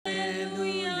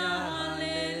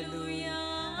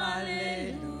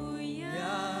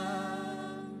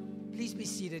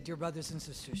seated, dear brothers and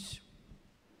sisters.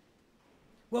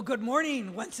 Well, good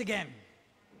morning once again.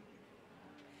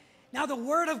 Now, the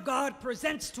Word of God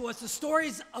presents to us the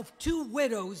stories of two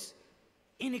widows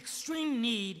in extreme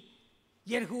need,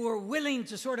 yet who are willing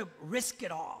to sort of risk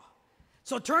it all.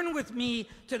 So turn with me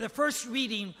to the first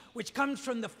reading, which comes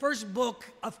from the first book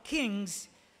of Kings,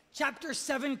 chapter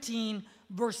 17,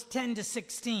 verse 10 to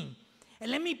 16.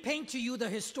 And let me paint to you the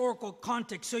historical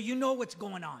context so you know what's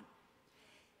going on.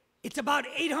 It's about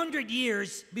 800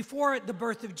 years before the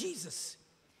birth of Jesus.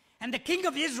 And the king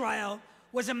of Israel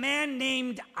was a man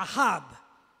named Ahab.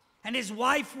 And his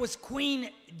wife was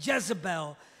Queen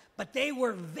Jezebel. But they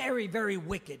were very, very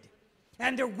wicked.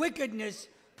 And their wickedness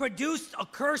produced a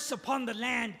curse upon the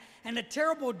land. And a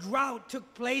terrible drought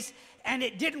took place. And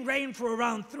it didn't rain for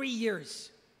around 3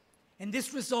 years. And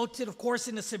this resulted, of course,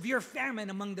 in a severe famine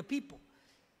among the people.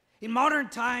 In modern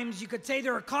times, you could say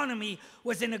their economy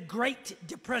was in a great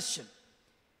depression.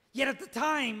 Yet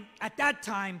at that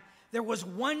time, there was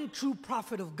one true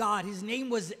prophet of God. His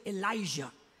name was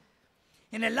Elijah.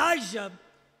 And Elijah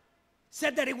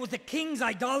said that it was the king's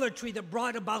idolatry that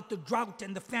brought about the drought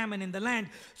and the famine in the land.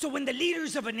 So when the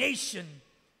leaders of a nation,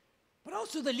 but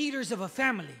also the leaders of a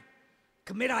family,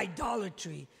 commit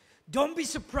idolatry, don't be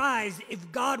surprised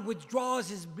if God withdraws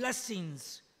his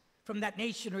blessings from that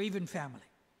nation or even family.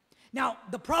 Now,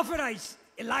 the prophet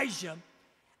Elijah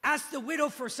asked the widow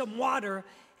for some water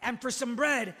and for some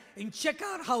bread, and check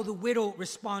out how the widow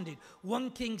responded.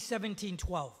 1 Kings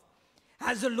 17:12.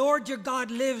 As the Lord your God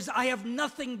lives, I have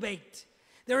nothing baked.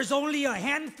 There is only a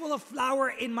handful of flour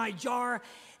in my jar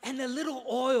and a little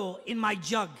oil in my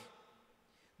jug.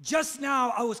 Just now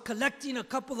I was collecting a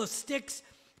couple of sticks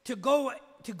to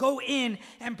go in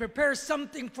and prepare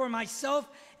something for myself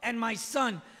and my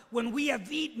son. When we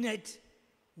have eaten it,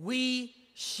 we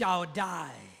shall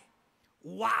die.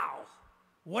 Wow.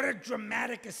 What a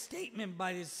dramatic statement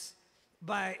by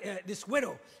this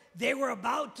widow. They were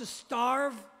about to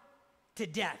starve to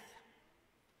death.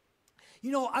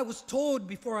 You know, I was told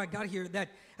before I got here that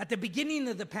at the beginning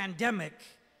of the pandemic,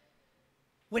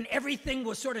 when everything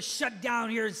was sort of shut down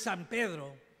here in San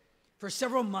Pedro for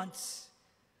several months,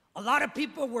 a lot of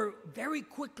people were very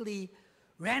quickly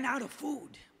ran out of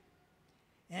food.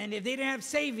 And if they didn't have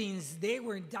savings, they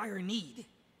were in dire need.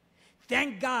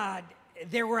 Thank God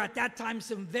there were at that time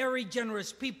some very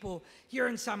generous people here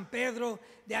in San Pedro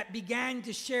that began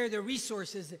to share their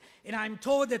resources. And I'm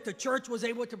told that the church was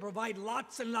able to provide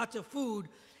lots and lots of food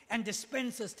and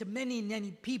dispense us to many,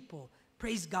 many people.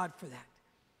 Praise God for that.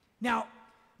 Now,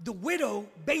 the widow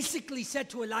basically said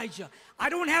to Elijah, I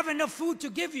don't have enough food to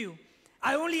give you.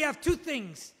 I only have two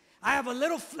things. I have a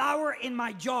little flour in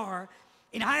my jar,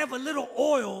 and I have a little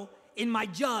oil in my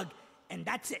jug, and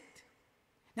that's it.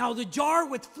 Now, the jar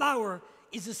with flour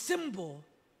is a symbol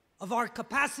of our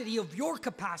capacity, of your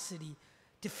capacity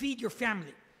to feed your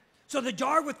family. So the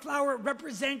jar with flour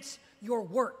represents your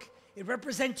work. It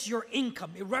represents your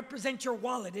income. It represents your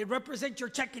wallet. It represents your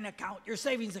checking account, your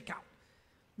savings account.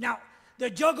 Now, the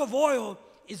jug of oil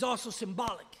is also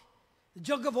symbolic. The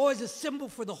jug of oil is a symbol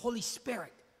for the Holy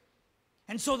Spirit.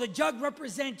 And so the jug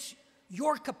represents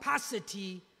your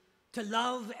capacity to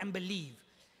love and believe.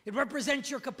 It represents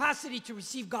your capacity to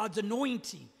receive God's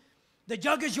anointing. The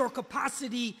jug is your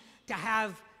capacity to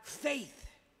have faith.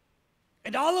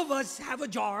 And all of us have a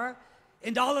jar,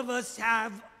 and all of us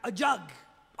have a jug.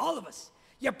 All of us.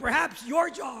 Yet perhaps your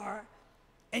jar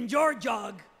and your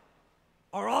jug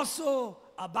are also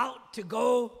about to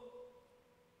go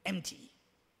empty.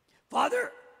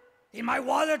 Father, in my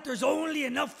wallet, there's only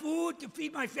enough food to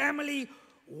feed my family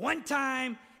one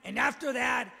time, and after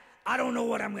that, I don't know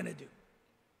what I'm going to do.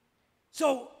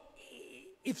 So,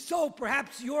 if so,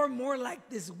 perhaps you're more like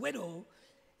this widow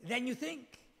than you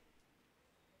think.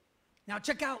 Now,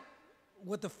 check out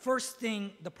what the first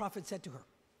thing the prophet said to her.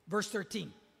 Verse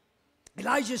 13.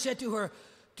 Elijah said to her,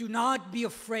 do not be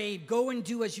afraid. Go and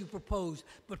do as you propose.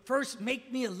 But first,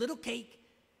 make me a little cake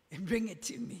and bring it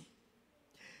to me.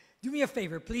 Do me a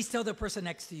favor. Please tell the person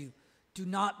next to you, do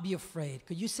not be afraid.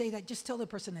 Could you say that? Just tell the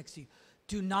person next to you,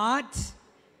 do not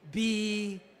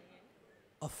be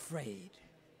afraid.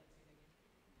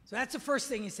 So that's the first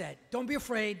thing he said. Don't be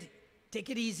afraid. Take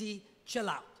it easy. Chill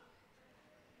out.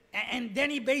 And then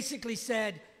he basically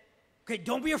said, okay,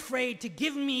 don't be afraid to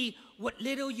give me what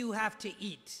little you have to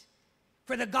eat.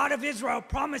 For the God of Israel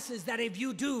promises that if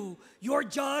you do, your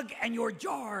jug and your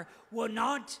jar will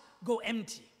not go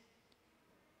empty.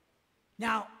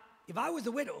 Now, if I was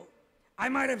a widow, I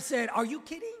might have said, are you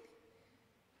kidding?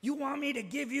 You want me to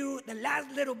give you the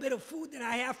last little bit of food that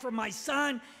I have for my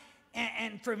son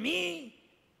and for me?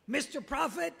 Mr.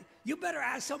 Prophet, you better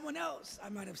ask someone else, I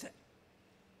might have said.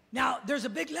 Now, there's a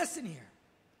big lesson here.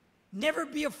 Never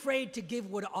be afraid to give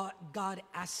what God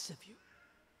asks of you.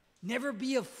 Never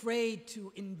be afraid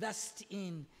to invest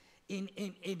in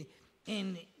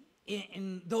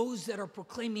those that are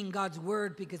proclaiming God's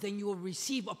word, because then you will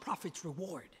receive a prophet's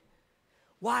reward.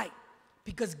 Why?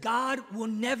 Because God will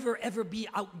never ever be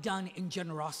outdone in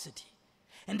generosity.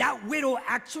 And that widow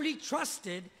actually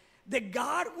trusted that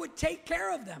God would take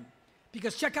care of them.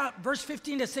 Because check out verse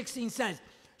 15 to 16 says,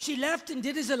 she left and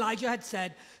did as Elijah had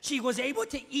said. She was able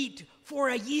to eat for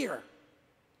a year,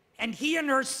 and he and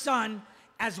her son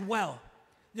as well.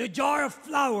 The jar of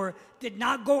flour did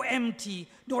not go empty,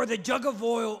 nor the jug of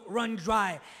oil run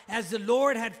dry, as the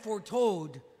Lord had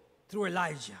foretold through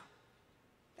Elijah.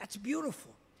 That's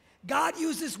beautiful. God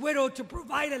used this widow to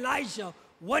provide Elijah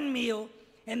one meal,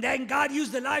 and then God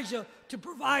used Elijah to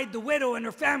provide the widow and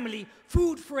her family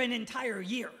food for an entire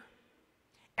year.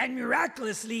 And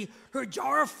miraculously, her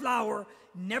jar of flour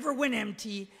never went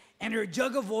empty, and her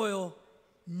jug of oil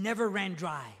never ran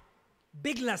dry.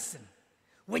 Big lesson.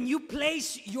 When you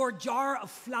place your jar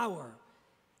of flour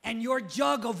and your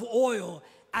jug of oil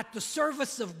at the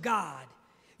service of God,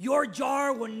 your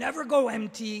jar will never go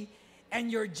empty,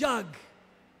 and your jug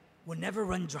will never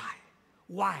run dry.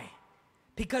 Why?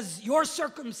 Because your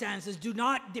circumstances do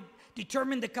not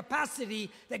determine the capacity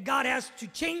that God has to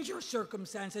change your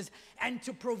circumstances and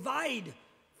to provide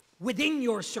within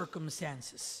your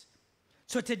circumstances.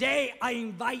 So today I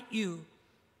invite you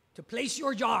to place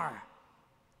your jar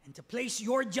and to place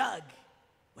your jug,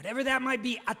 whatever that might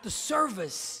be, at the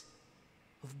service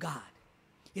of God.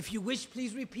 If you wish,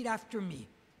 please repeat after me.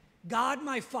 God,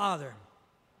 my Father,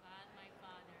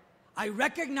 I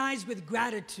recognize with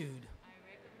gratitude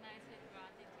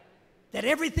that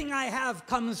everything I have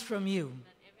comes from you.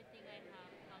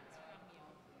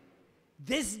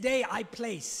 This day I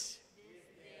place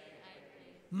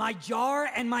my jar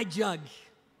and my jug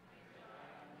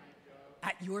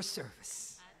at your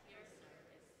service.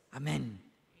 Amen.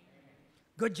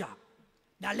 Good job.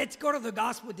 Now let's go to the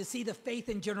gospel to see the faith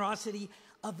and generosity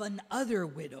of another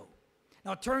widow.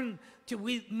 Now turn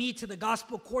with me to the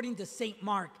gospel according to St.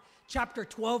 Mark, chapter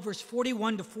 12, verse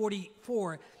 41 to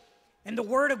 44. And the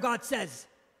word of God says,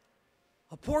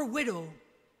 a poor widow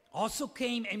also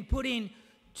came and put in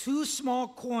 2 small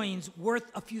coins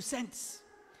worth a few cents.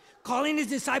 Calling his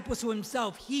disciples to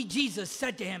himself, he, Jesus,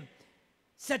 said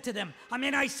to them,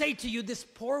 Amen, I say to you, this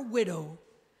poor widow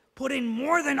put in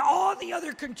more than all the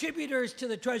other contributors to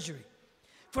the treasury.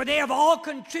 For they have all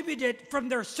contributed from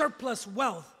their surplus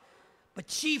wealth, but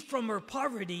she from her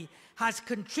poverty has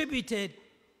contributed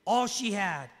all she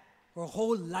had, her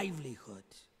whole livelihood.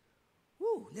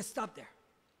 Woo, let's stop there.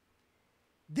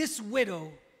 This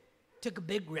widow took a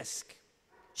big risk.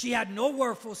 She had no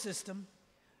welfare system,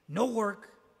 no work,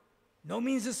 no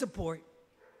means of support,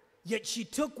 yet she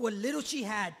took what little she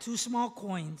had, 2 small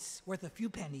coins worth a few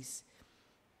pennies,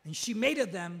 and she made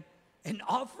of them an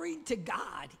offering to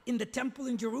God in the temple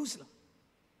in Jerusalem.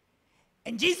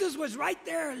 And Jesus was right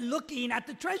there looking at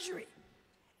the treasury,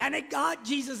 and it got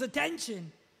Jesus'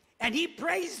 attention, and he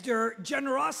praised her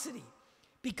generosity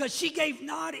because she gave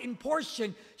not in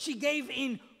portion, she gave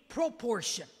in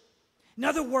proportion. In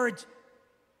other words,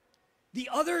 the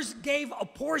others gave a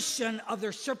portion of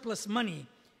their surplus money,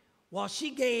 while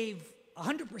she gave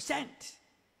 100%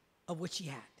 of what she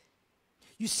had.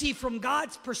 You see, from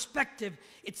God's perspective,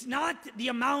 it's not the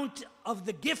amount of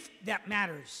the gift that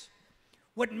matters.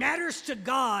 What matters to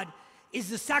God is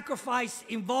the sacrifice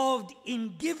involved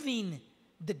in giving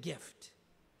the gift.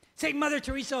 Saint Mother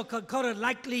Teresa of Calcutta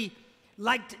likely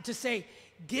liked to say,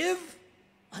 give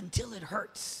until it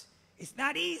hurts. It's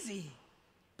not easy,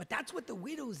 but that's what the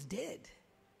widows did.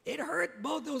 It hurt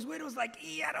both those widows, like,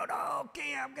 I don't know,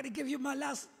 okay, I'm going to give you my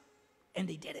last. And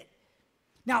they did it.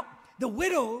 Now, the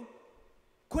widow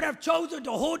could have chosen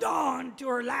to hold on to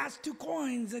her last 2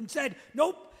 coins and said,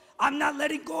 nope, I'm not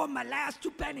letting go of my last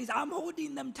 2 pennies. I'm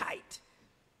holding them tight.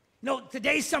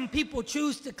 Today some people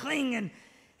choose to cling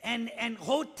and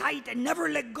hold tight and never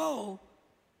let go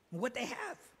of what they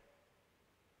have.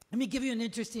 Let me give you an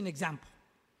interesting example.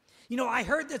 I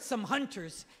heard that some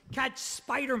hunters catch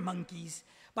spider monkeys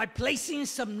by placing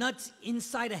some nuts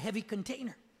inside a heavy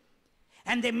container.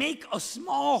 And they make a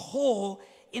small hole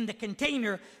in the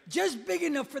container just big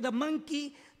enough for the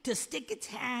monkey to stick its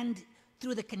hand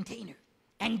through the container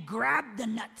and grab the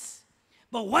nuts.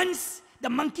 But once the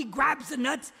monkey grabs the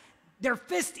nuts, their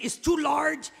fist is too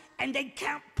large and they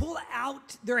can't pull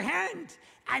out their hand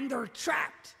and they're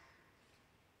trapped.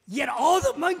 Yet all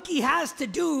the monkey has to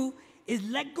do is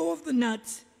let go of the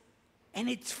nuts and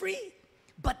it's free.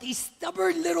 But these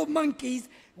stubborn little monkeys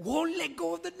won't let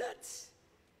go of the nuts.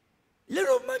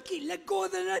 little monkey, let go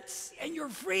of the nuts and you're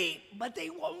free, but they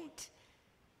won't.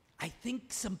 I think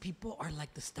some people are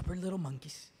like the stubborn little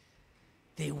monkeys.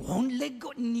 They won't let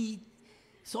go.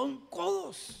 Son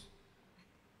codos.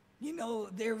 You know,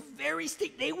 they're very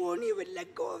stick. They won't even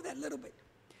let go of that little bit.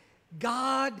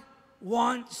 God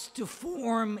wants to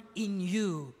form in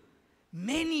you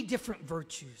many different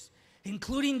virtues,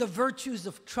 including the virtues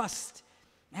of trust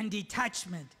and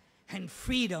detachment and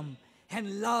freedom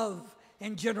and love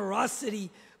and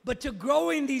generosity. But to grow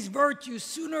in these virtues,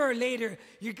 sooner or later,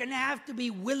 you're going to have to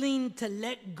be willing to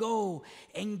let go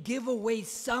and give away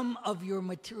some of your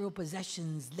material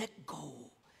possessions. Let go.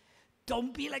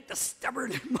 Don't be like the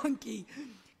stubborn monkey,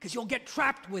 because you'll get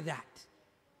trapped with that.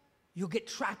 You'll get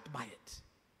trapped by it.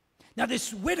 Now,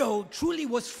 this widow truly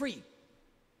was free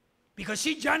because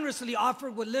she generously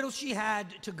offered what little she had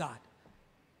to God.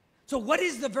 So what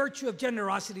is the virtue of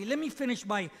generosity? Let me finish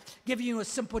by giving you a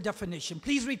simple definition.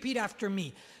 Please repeat after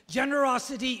me.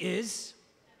 Generosity is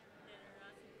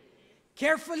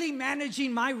carefully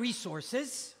managing my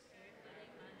resources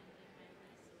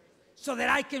so that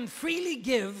I can freely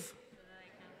give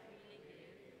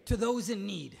to those in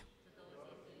need.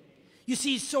 You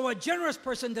see, so a generous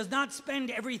person does not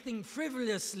spend everything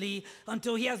frivolously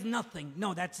until he has nothing.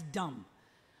 No, that's dumb.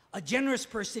 A generous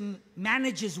person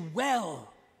manages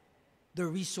well their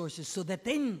resources so that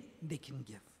then they can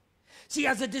give. See,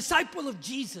 as a disciple of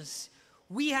Jesus,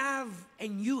 we have,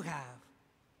 and you have,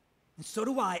 and so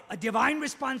do I, a divine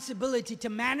responsibility to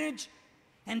manage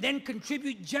and then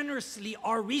contribute generously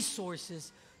our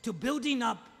resources to building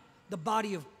up the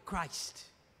body of Christ.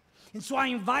 And so I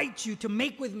invite you to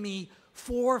make with me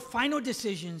 4 final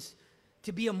decisions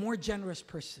to be a more generous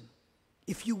person.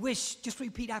 If you wish, just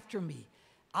repeat after me.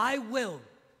 I will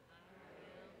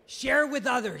share with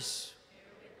others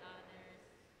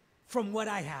from what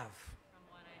I have.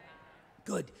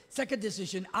 Good. Second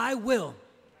decision, I will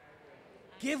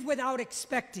give without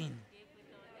expecting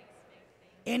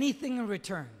anything in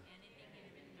return.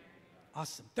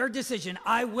 Awesome. Third decision,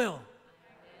 I will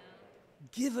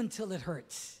give until it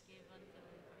hurts.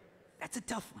 That's a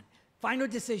tough one. Final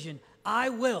decision, I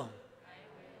will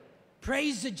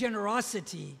praise the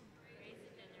generosity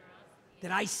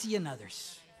that I see in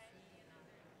others.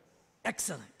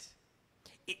 Excellent.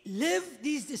 Live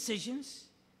these decisions,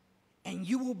 and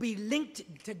you will be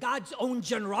linked to God's own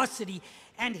generosity,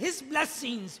 and His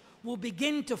blessings will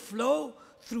begin to flow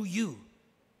through you.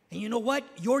 And you know what?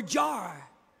 Your jar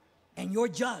and your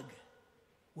jug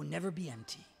will never be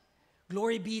empty.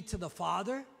 Glory be to the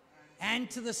Father,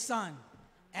 and to the Son,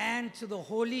 and to the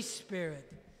Holy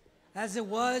Spirit, as it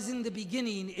was in the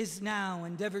beginning, is now,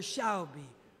 and ever shall be,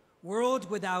 world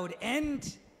without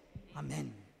end.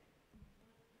 Amen.